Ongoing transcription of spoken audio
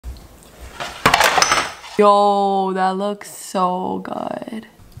Yo, that looks so good.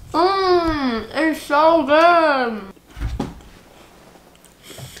 It's so good.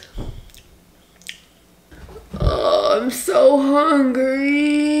 Oh, I'm so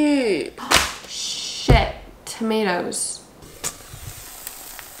hungry. Shit, tomatoes.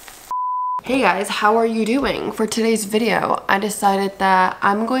 Hey guys, how are you doing? For today's video, I decided that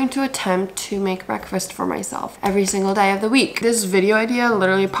I'm going to attempt to make breakfast for myself every single day of the week. This video idea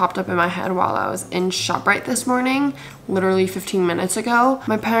literally popped up in my head while I was in ShopRite this morning, literally 15 minutes ago.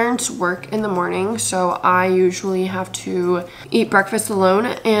 My parents work in the morning, so I usually have to eat breakfast alone,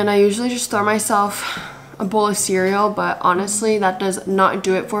 and I usually just throw myself a bowl of cereal, but honestly that does not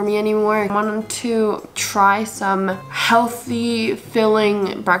do it for me anymore. I wanted to try some healthy,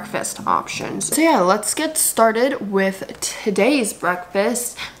 filling breakfast options. So yeah, let's get started with today's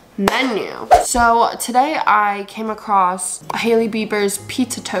breakfast menu. So today I came across Hailey Bieber's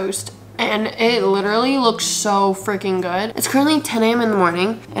pizza toast, and it literally looks so freaking good. It's currently 10 a.m. in the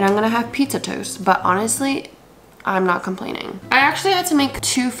morning and I'm gonna have pizza toast, but honestly I'm not complaining. I actually had to make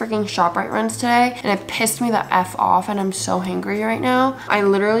 2 freaking ShopRite runs today, and it pissed me the F off, and I'm so hangry right now. I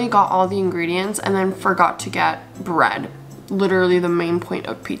literally got all the ingredients and then forgot to get bread. Literally the main point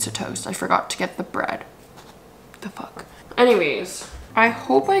of pizza toast. I forgot to get the bread. The fuck? Anyways, I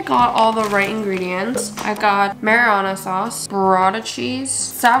hope I got all the right ingredients. I got marinara sauce, burrata cheese,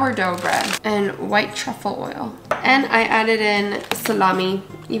 sourdough bread, and white truffle oil. And I added in salami,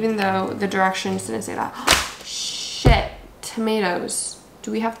 even though the directions didn't say that. Shit, tomatoes.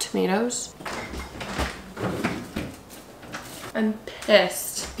 Do we have tomatoes? I'm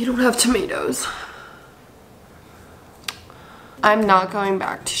pissed. You don't have tomatoes. I'm not going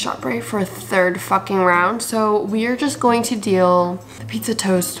back to ShopRite for a 3rd fucking round, so we are just going to deal the pizza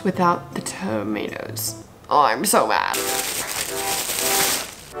toast without the tomatoes. Oh, I'm so mad.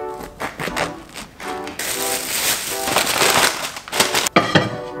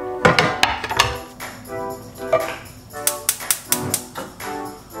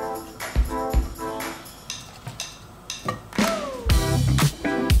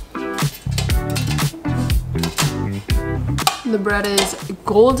 The bread is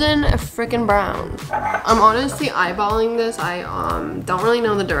golden freaking brown. I'm honestly eyeballing this. I don't really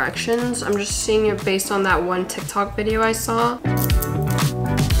know the directions. I'm just seeing it based on that one TikTok video I saw.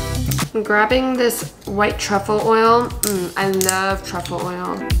 I'm grabbing this white truffle oil. I love truffle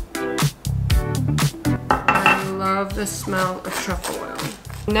oil. I love the smell of truffle oil.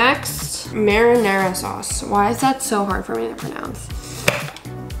 Next, marinara sauce. Why is that so hard for me to pronounce?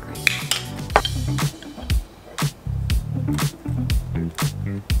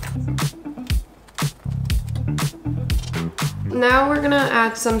 Now we're gonna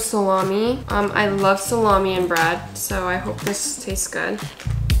add some salami. I love salami and bread, so I hope this tastes good.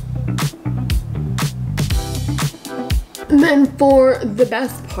 And then for the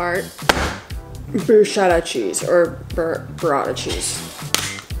best part, bruschetta cheese, or burrata cheese.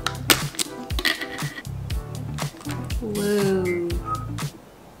 Woo.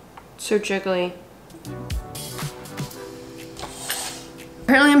 So jiggly.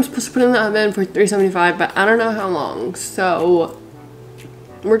 Apparently I'm supposed to put it in the oven for 375, but I don't know how long, so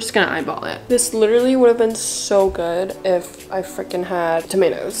we're just gonna eyeball it. This literally would have been so good if I freaking had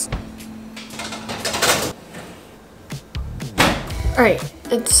tomatoes. Alright,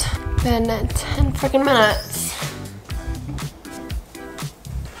 it's been 10 freaking minutes.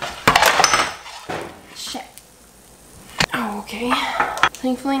 Shit. Oh, okay.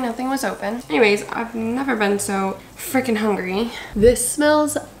 Thankfully nothing was open. Anyways, I've never been so freaking hungry. This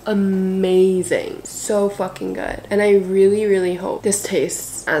smells amazing. So fucking good. And I really, really hope this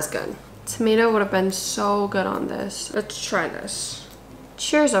tastes as good. Tomato would have been so good on this. Let's try this.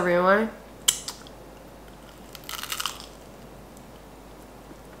 Cheers, everyone.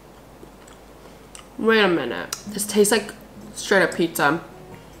 Wait a minute. This tastes like straight up pizza.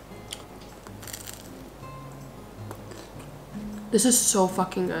 This is so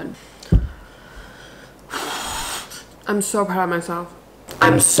fucking good. I'm so proud of myself.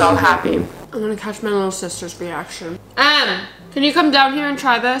 I'm so happy. I'm gonna catch my little sister's reaction. Can you come down here and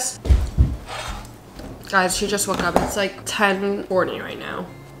try this? Guys, she just woke up. It's like 10:40 right now.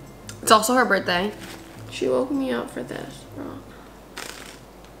 It's also her birthday. She woke me up for this. Oh.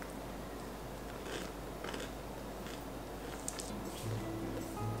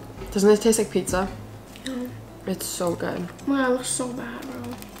 Doesn't it taste like pizza? No. It's so good. Wow, it looks so bad,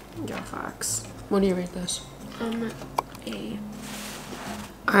 bro. Yeah, facts. What do you rate this? A.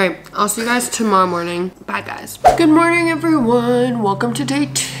 Alright, I'll see you guys tomorrow morning. Bye, guys. Good morning, everyone. Welcome to day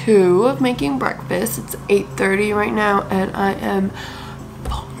 2 of making breakfast. It's 8:30 right now, and I am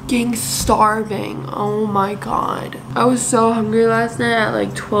freaking starving. Oh my god. I was so hungry last night at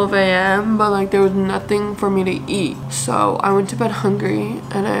like 12 a.m. but like there was nothing for me to eat. So I went to bed hungry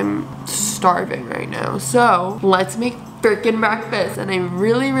and I'm starving right now. So let's make freaking breakfast, and I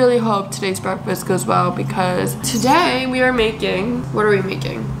really hope today's breakfast goes well because today we are making, what are we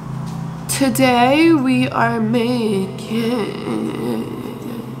making? Today we are making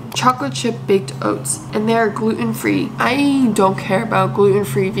chocolate chip baked oats, and they're gluten-free. I don't care about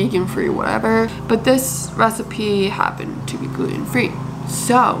gluten-free, vegan-free, whatever, but this recipe happened to be gluten-free.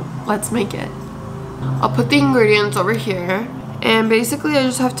 So let's make it. I'll put the ingredients over here, and basically I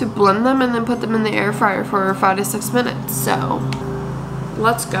just have to blend them and then put them in the air fryer for 5 to 6 minutes. So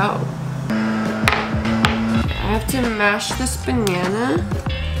let's go. I have to mash this banana.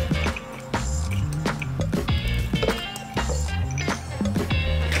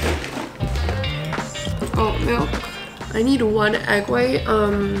 Oat milk. I need 1 egg white.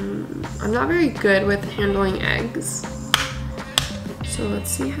 I'm not very good with handling eggs. So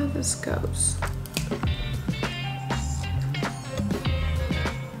let's see how this goes.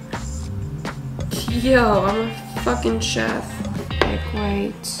 Yo, I'm a fucking chef. Egg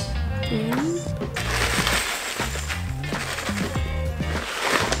white. And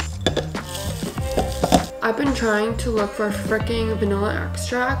I've been trying to look for freaking vanilla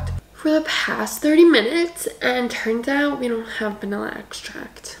extract for the past 30 minutes, and turns out we don't have vanilla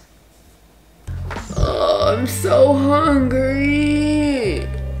extract. Oh, I'm so hungry.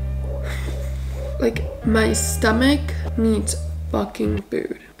 Like, my stomach needs fucking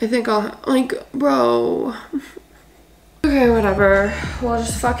food. I think I'll, like, bro. Okay, whatever. We'll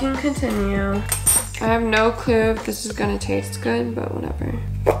just fucking continue. I have no clue if this is gonna taste good, but whatever.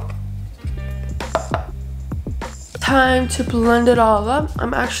 Time to blend it all up.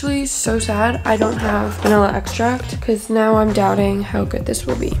 I'm actually so sad I don't have vanilla extract because now I'm doubting how good this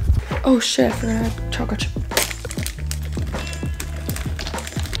will be. Oh shit, I forgot I had chocolate chip.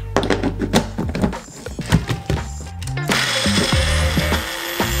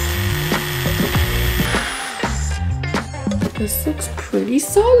 This looks pretty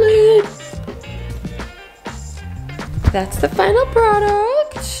solid. That's the final product.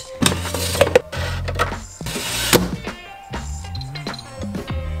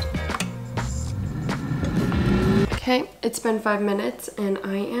 Okay, it's been 5 minutes and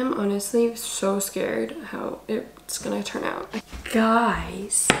I am honestly so scared how it's gonna turn out.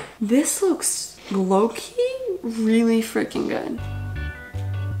 Guys, this looks low-key really freaking good.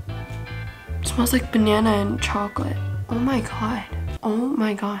 It smells like banana and chocolate. Oh my god. Oh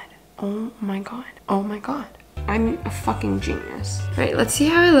my god. Oh my god. Oh my god. I'm a fucking genius. Alright, let's see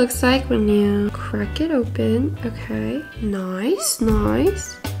how it looks like when you crack it open. Okay, nice,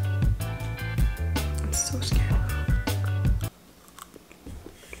 nice. I'm so scared.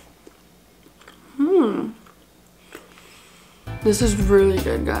 This is really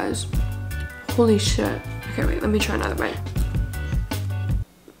good, guys. Holy shit. Okay, wait, let me try another bite.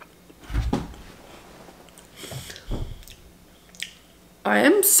 I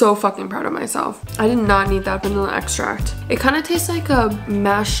am so fucking proud of myself. I did not need that vanilla extract. It kind of tastes like a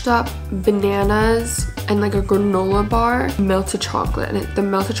mashed up bananas and like a granola bar melted chocolate, and the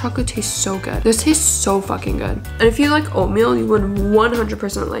melted chocolate tastes so good. This tastes so fucking good. And if you like oatmeal, you would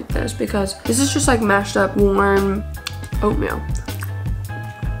 100% like this because this is just like mashed up warm oatmeal.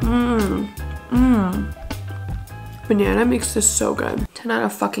 Banana makes this so good. 10 out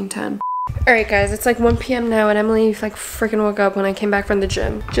of fucking 10. Alright guys, it's like 1 p.m. now and Emily like freaking woke up when I came back from the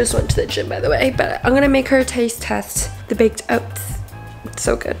gym. Just went to the gym, by the way, but I'm gonna make her taste test the baked oats. It's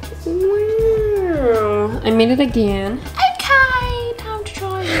so good. Wow. I made it again. Okay, time to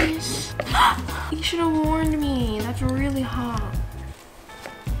try this. You should have warned me. That's really hot.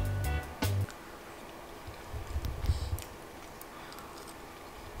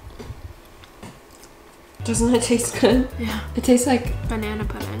 Doesn't it taste good? Yeah. It tastes like Banana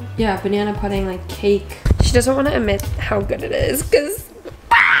pudding. yeah, banana pudding, like cake. She doesn't want to admit how good it is because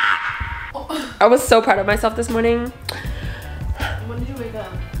I was so proud of myself this morning. When did you wake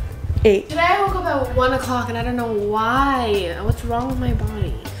up? 8. Today I woke up at 1 o'clock and I don't know why. What's wrong with my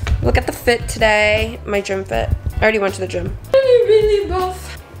body? Look at the fit today. My gym fit. I already went to the gym. You really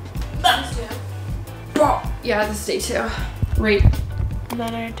buff. That's two. Bro. Yeah, this is day 2. Rate. 9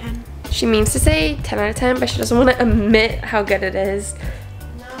 out of 10. She means to say 10 out of 10, but she doesn't want to admit how good it is.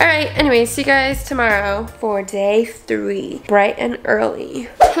 No, Alright, anyway, see you guys tomorrow for day 3, bright and early.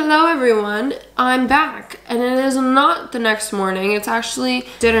 Hello everyone, I'm back, and it is not the next morning, it's actually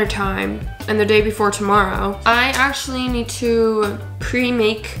dinner time and the day before tomorrow. I actually need to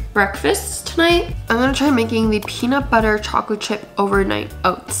pre-make breakfast tonight. I'm gonna try making the peanut butter chocolate chip overnight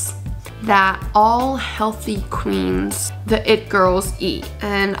oats that all healthy queens, the it girls, eat.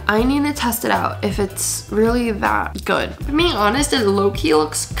 And I need to test it out if it's really that good. To be honest, it low-key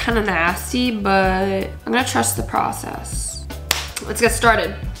looks kind of nasty, but I'm gonna trust the process. Let's get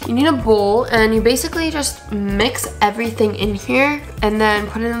started. You need a bowl and you basically just mix everything in here and then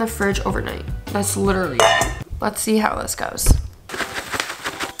put it in the fridge overnight. That's literally it. Let's see how this goes.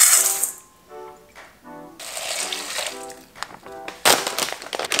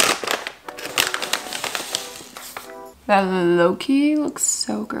 That low-key looks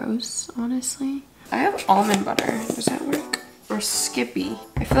so gross, honestly. I have almond butter. Does that work? Or Skippy.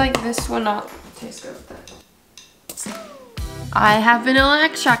 I feel like this will not taste good with it. I have vanilla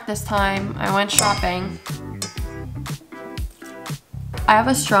extract this time. I went shopping. I have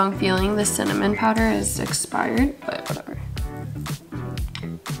a strong feeling the cinnamon powder is expired, but whatever.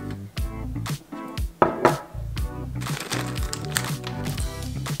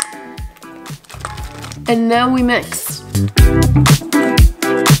 And now we mix.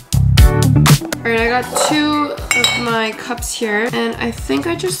 Alright, I got 2 of my cups here, and I think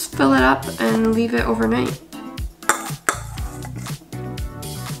I just fill it up and leave it overnight.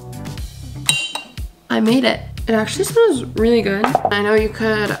 I made it. It actually smells really good. I know you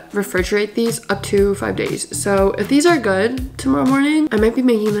could refrigerate these up to 5 days. So if these are good tomorrow morning, I might be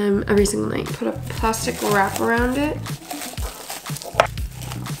making them every single night. Put a plastic wrap around it.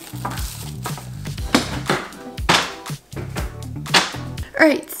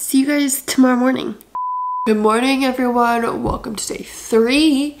 Alright, see you guys tomorrow morning. Good morning everyone, welcome to day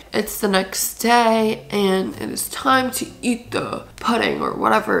 3. It's the next day and it is time to eat the pudding or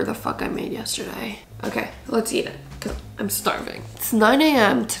whatever the fuck I made yesterday. Okay, let's eat it because I'm starving. It's 9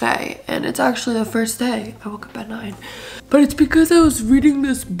 a.m. today and it's actually the first day. I woke up at 9. But it's because I was reading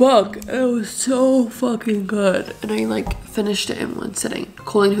this book and it was so fucking good. And I like finished it in one sitting.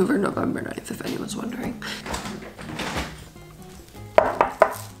 Colleen Hoover, November 9th, if anyone's wondering.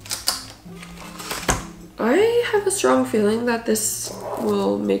 I have a strong feeling that this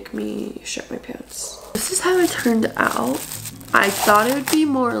will make me shit my pants. This is how it turned out. I thought it would be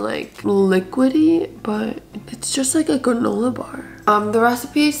more like liquidy, but it's just like a granola bar. The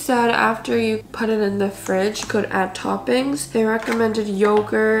recipe said after you put it in the fridge, you could add toppings. They recommended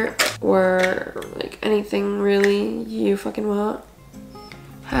yogurt or like anything really you fucking want.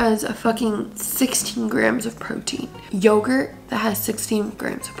 Has a fucking 16 grams of protein. Yogurt that has 16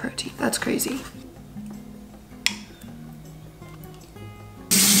 grams of protein. That's crazy.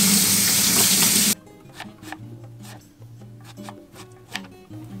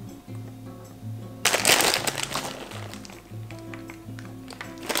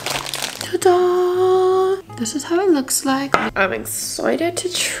 Ta-da! This is how it looks like. I'm excited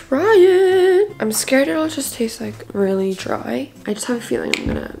to try it. I'm scared it'll just taste like really dry. I just have a feeling I'm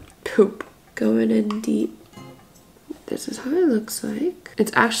gonna poop. Going in deep. This is how it looks like.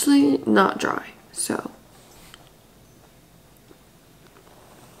 It's actually not dry, so.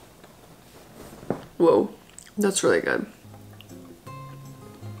 Whoa, that's really good.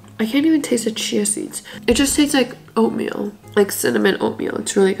 I can't even taste the chia seeds. It just tastes like oatmeal, like cinnamon oatmeal.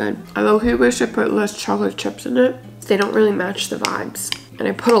 It's really good. I low-key wish I put less chocolate chips in it. They don't really match the vibes. And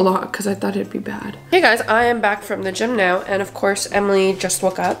I put a lot because I thought it'd be bad. Hey guys, I am back from the gym now. And of course, Emily just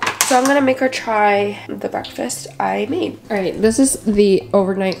woke up. So I'm gonna make her try the breakfast I made. All right, this is the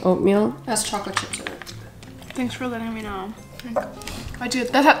overnight oatmeal. It has chocolate chips in it. Thanks for letting me know. I do.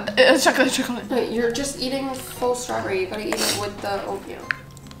 That's chocolate. Wait, you're just eating full strawberry. You gotta eat it with the oatmeal.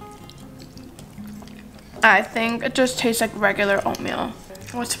 I think it just tastes like regular oatmeal.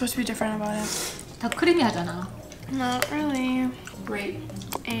 What's supposed to be different about it? 더 크리미하잖아. Not really. Great.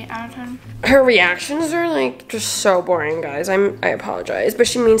 8 out of 10. Her reactions are like just so boring, guys. I apologize, but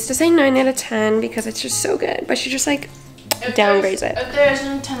she means to say 9 out of 10 because it's just so good. But she just like downgrades it. If there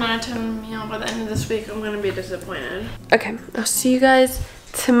isn't 10 out of 10 meal by the end of this week, I'm gonna be disappointed. Okay, I'll see you guys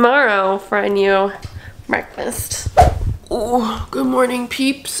tomorrow for a new breakfast. Oh, good morning,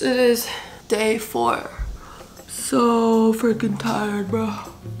 peeps. It is day 4. So freaking tired, bro.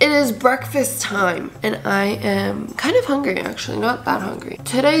 It is breakfast time and I am kind of hungry, actually, not that hungry.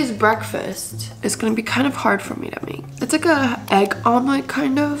 Today's breakfast is gonna be kind of hard for me to make. It's like a egg omelet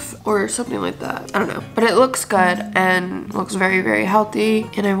kind of, or something like that. I don't know, but it looks good and looks very, very healthy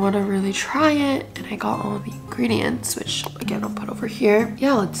and I wanna really try it, and I got all the ingredients, which again, I'll put over here.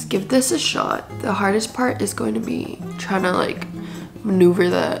 Yeah, let's give this a shot. The hardest part is going to be trying to like maneuver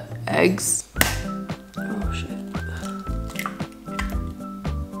the eggs. Oh shit.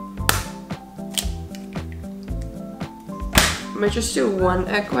 I might just do one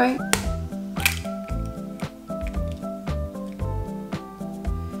egg white.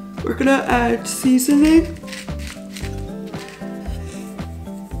 We're gonna add seasoning.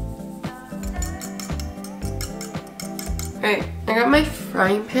 Alright, I got my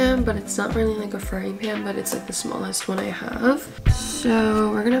frying pan, but it's not really like a frying pan, but it's like the smallest one I have. So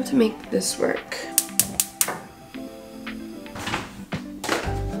we're gonna have to make this work.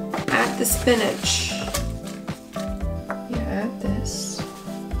 Add the spinach. This.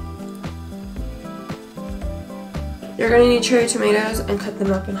 You're gonna need cherry tomatoes and cut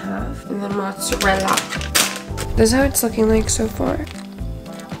them up in half, and then mozzarella. This is how it's looking like so far.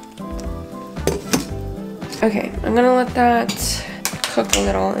 Okay, I'm gonna let that cook a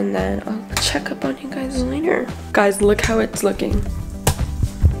little and then I'll check up on you guys later. Guys, look how it's looking.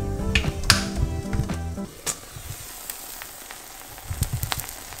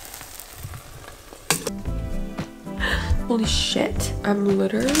 Holy shit, I'm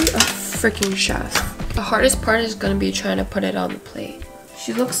literally a freaking chef. The hardest part is gonna be trying to put it on the plate.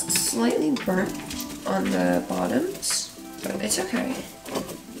 She looks slightly burnt on the bottoms, but it's okay.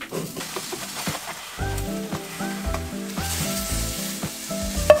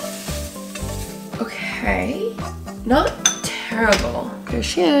 Okay, not terrible. Here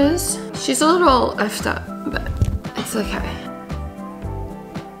she is. She's a little effed up, but it's okay.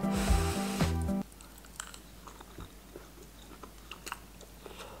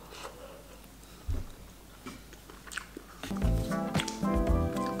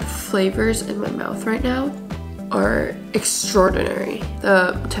 Flavors in my mouth right now are extraordinary.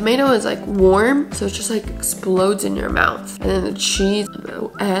 The tomato is like warm, so it just like explodes in your mouth. And then the cheese, the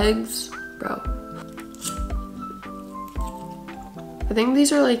eggs, bro. I think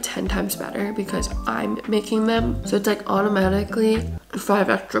these are like 10 times better because I'm making them. So it's like automatically 5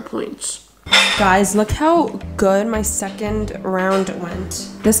 extra points. Guys, look how good my second round went.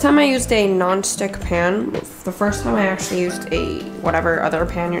 This time I used a non-stick pan. The first time I actually used a whatever other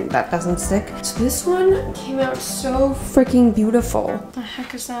pan that doesn't stick. So this one came out so freaking beautiful. What the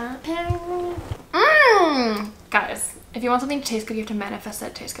heck is that? Guys, if you want something to taste good, you have to manifest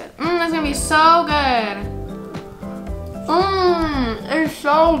that it tastes good. That's gonna be so good. It's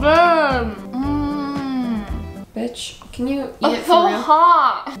so good. Bitch, can you eat it It's for so real?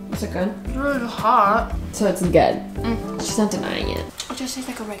 hot. Is it good? It's really hot. So it's good. She's not denying it. It just tastes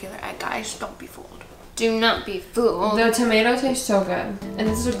like a regular egg, guys. Don't be fooled. Do not be fooled. The tomato tastes so good. And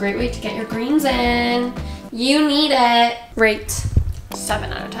this is a great way to get your greens in. You need it. Rate.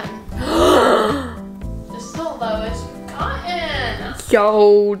 7 out of 10. This is the lowest gotten.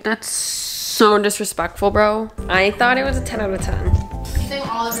 Yo, that's so disrespectful, bro. I thought it was a 10 out of 10. You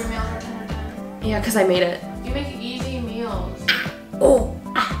think all of your meals are 10 out of 10? Yeah, because I made it. You make easy meals. Oh.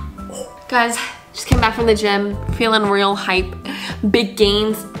 Guys, just came back from the gym, feeling real hype. Big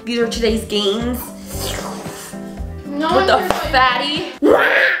gains. These are today's gains. No, With the fatty.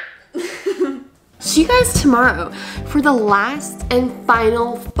 See you guys tomorrow for the last and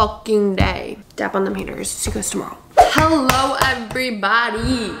final fucking day. Dap on them haters. See you guys tomorrow. Hello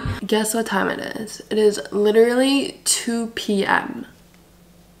everybody. Guess what time it is? It is literally 2 p.m.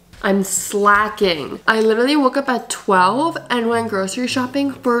 I'm slacking. I literally woke up at 12 and went grocery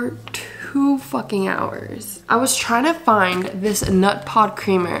shopping for 2 fucking hours. I was trying to find this nut pod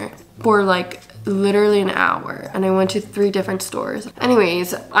creamer for like literally an hour and I went to 3 different stores.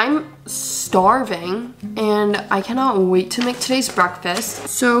 Anyways, I'm starving and I cannot wait to make today's breakfast.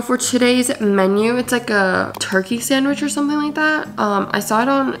 So for today's menu, it's like a turkey sandwich or something like that. I saw it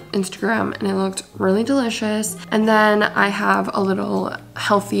on Instagram and it looked really delicious. And then I have a little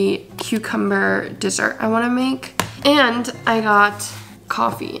healthy cucumber dessert I want to make. And I got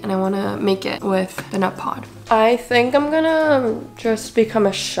coffee and I want to make it with the nut pod. I think I'm gonna just become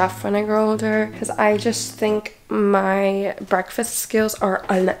a chef when I grow older because I just think my breakfast skills are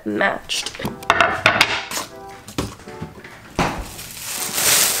unmatched.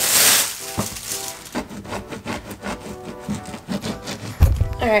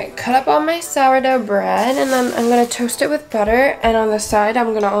 Alright, cut up all my sourdough bread and then I'm gonna toast it with butter, and on the side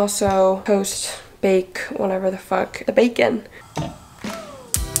I'm gonna also toast bake whatever the fuck, the bacon.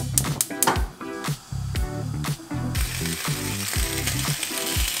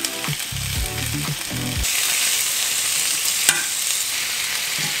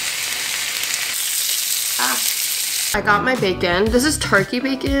 I got my bacon. This is turkey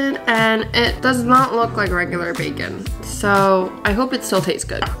bacon and it does not look like regular bacon. So I hope it still tastes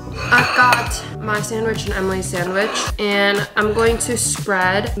good. I've got my sandwich and Emily's sandwich and I'm going to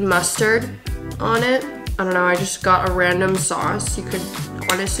spread mustard on it. I don't know, I just got a random sauce. You could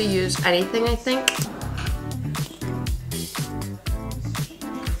honestly use anything, I think.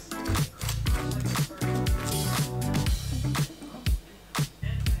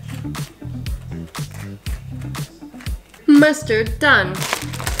 Mustard done.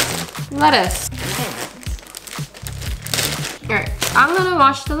 Lettuce. Alright, I'm gonna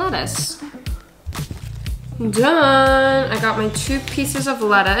wash the lettuce. Done. I got my 2 pieces of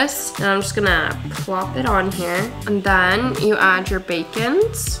lettuce and I'm just gonna plop it on here. And then you add your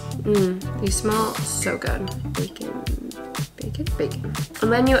bacons. These smell so good. Bacon, bacon, bacon.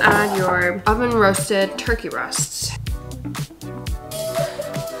 And then you add your oven roasted turkey breasts.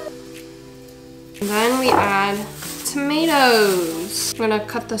 And then we add tomatoes. I'm gonna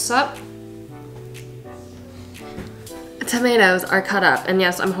cut this up. Tomatoes are cut up, and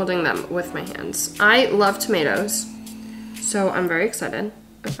yes, I'm holding them with my hands. I love tomatoes, so I'm very excited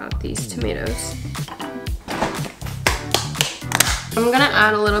about these tomatoes. I'm gonna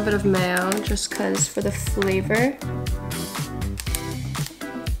add a little bit of mayo just because for the flavor.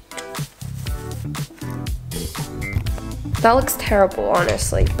 That looks terrible,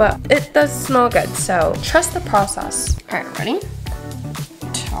 honestly, but it does smell good, so trust the process. All right, ready?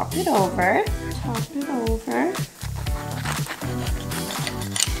 Top it over, top it over.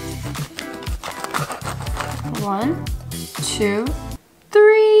 One, 2,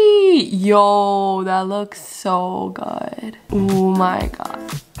 3. Yo, that looks so good. Oh my God.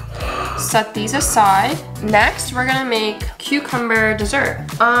 Set these aside. Next, we're gonna make cucumber dessert.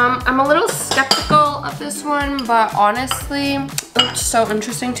 I'm a little skeptical of this one, but honestly, it looked so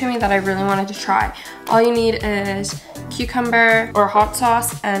interesting to me that I really wanted to try. All you need is cucumber or hot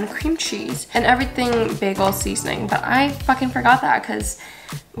sauce and cream cheese and everything bagel seasoning, but I fucking forgot that because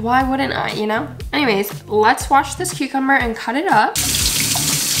why wouldn't I, you know? Anyways, let's wash this cucumber and cut it up.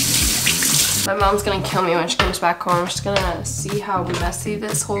 My mom's gonna kill me when she comes back home. She's gonna see how messy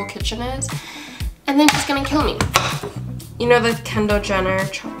this whole kitchen is, and then she's gonna kill me. You know the Kendall Jenner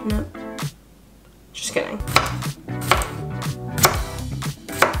chopping up? Just kidding.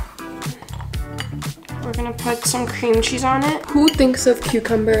 We're gonna put some cream cheese on it. Who thinks of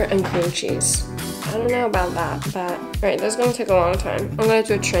cucumber and cream cheese? I don't know about that, but all right, that's gonna take a long time. I'm gonna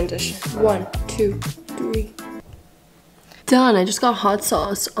do a transition. 1, 2, 3. Done. I just got hot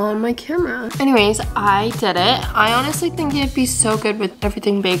sauce on my camera. Anyways, I did it. I honestly think it'd be so good with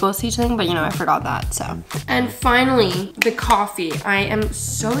everything bagel seasoning, but you know, I forgot that, so. And finally, the coffee. I am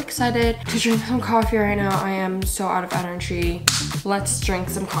so excited to drink some coffee right now. I am so out of energy. Let's drink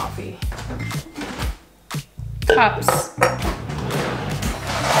some coffee. Cups.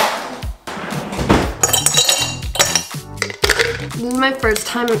 This is my first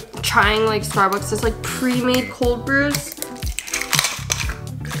time trying like Starbucks. It's like pre-made cold brews.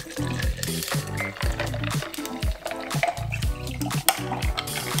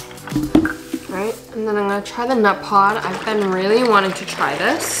 Right, and then I'm gonna try the nut pod. I've been really wanting to try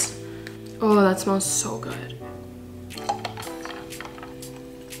this. Oh, that smells so good.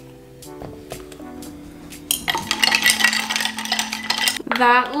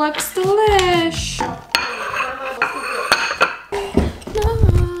 That looks delish.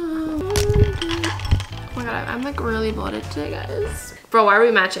 I'm like really bloated today, guys. Bro, why are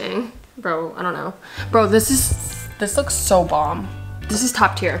we matching? Bro, I don't know. Bro, this looks so bomb. This is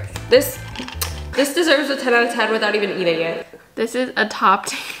top tier. This deserves a 10 out of 10 without even eating it. This is a top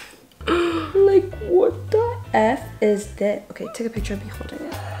tier. Like, what the F is this? Okay, take a picture of me holding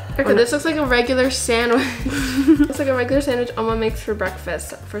it. Okay, this looks like a regular sandwich. It's like a regular sandwich Alma makes for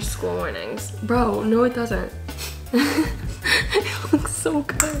breakfast for school mornings. Bro, no it doesn't. It looks so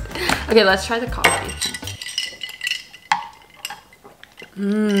good. Okay, let's try the coffee.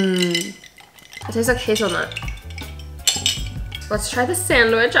 It tastes like hazelnut. Let's try the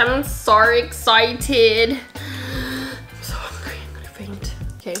sandwich. I'm so excited. I'm so hungry, I'm gonna faint.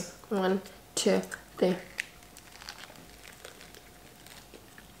 Okay, 1, 2, 3.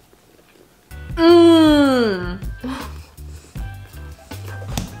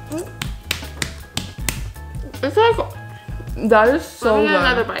 It's like, that is so good.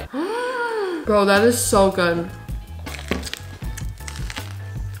 Another bite. Bro, that is so good.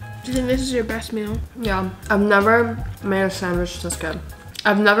 Do you think this is your best meal? Yeah, I've never made a sandwich this good.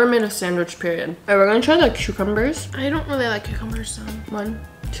 I've never made a sandwich, period. Alright, we're gonna try the cucumbers. I don't really like cucumbers, so. 1,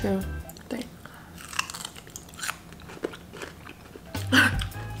 2, 3.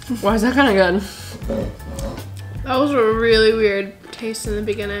 Why is that kind of good? That was a really weird taste in the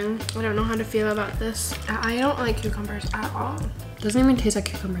beginning. I don't know how to feel about this. I don't like cucumbers at all. Doesn't even taste like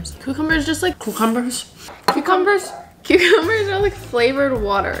cucumbers. Cucumbers just like Cucumbers? Cucumbers? cucumbers are like flavored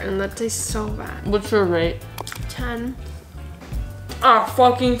water, and that tastes so bad. What's your rate? 10. I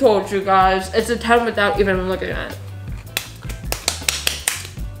fucking told you guys. It's a 10 without even looking at it.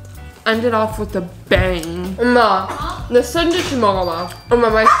 Ended off with a bang. Nah, the sandwich 먹어봐.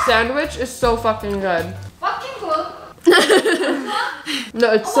 My sandwich is so fucking good. Fucking good.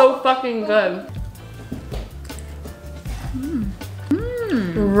 No, it's so fucking good.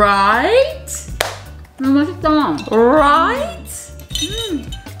 Right? 맛있다. Right?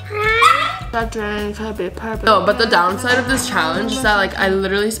 That drink could be perfect. No, but the downside of this challenge is that like I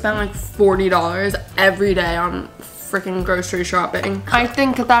literally spent like $40 every day on freaking grocery shopping. I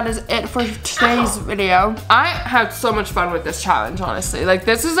think that is it for today's video. I had so much fun with this challenge, honestly. Like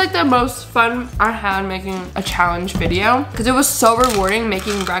this is like the most fun I had making a challenge video because it was so rewarding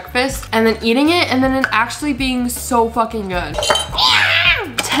making breakfast and then eating it and then it actually being so fucking good.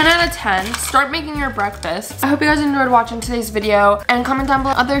 10 out of 10. Start making your breakfast. I hope you guys enjoyed watching today's video and comment down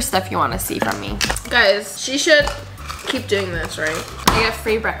below other stuff you want to see from me. Guys, she should keep doing this, right? I get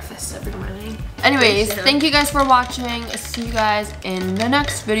free breakfast every morning. Anyways, thank you guys for watching. See you guys in the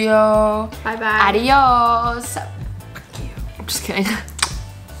next video. Bye bye. Adios. I'm just kidding.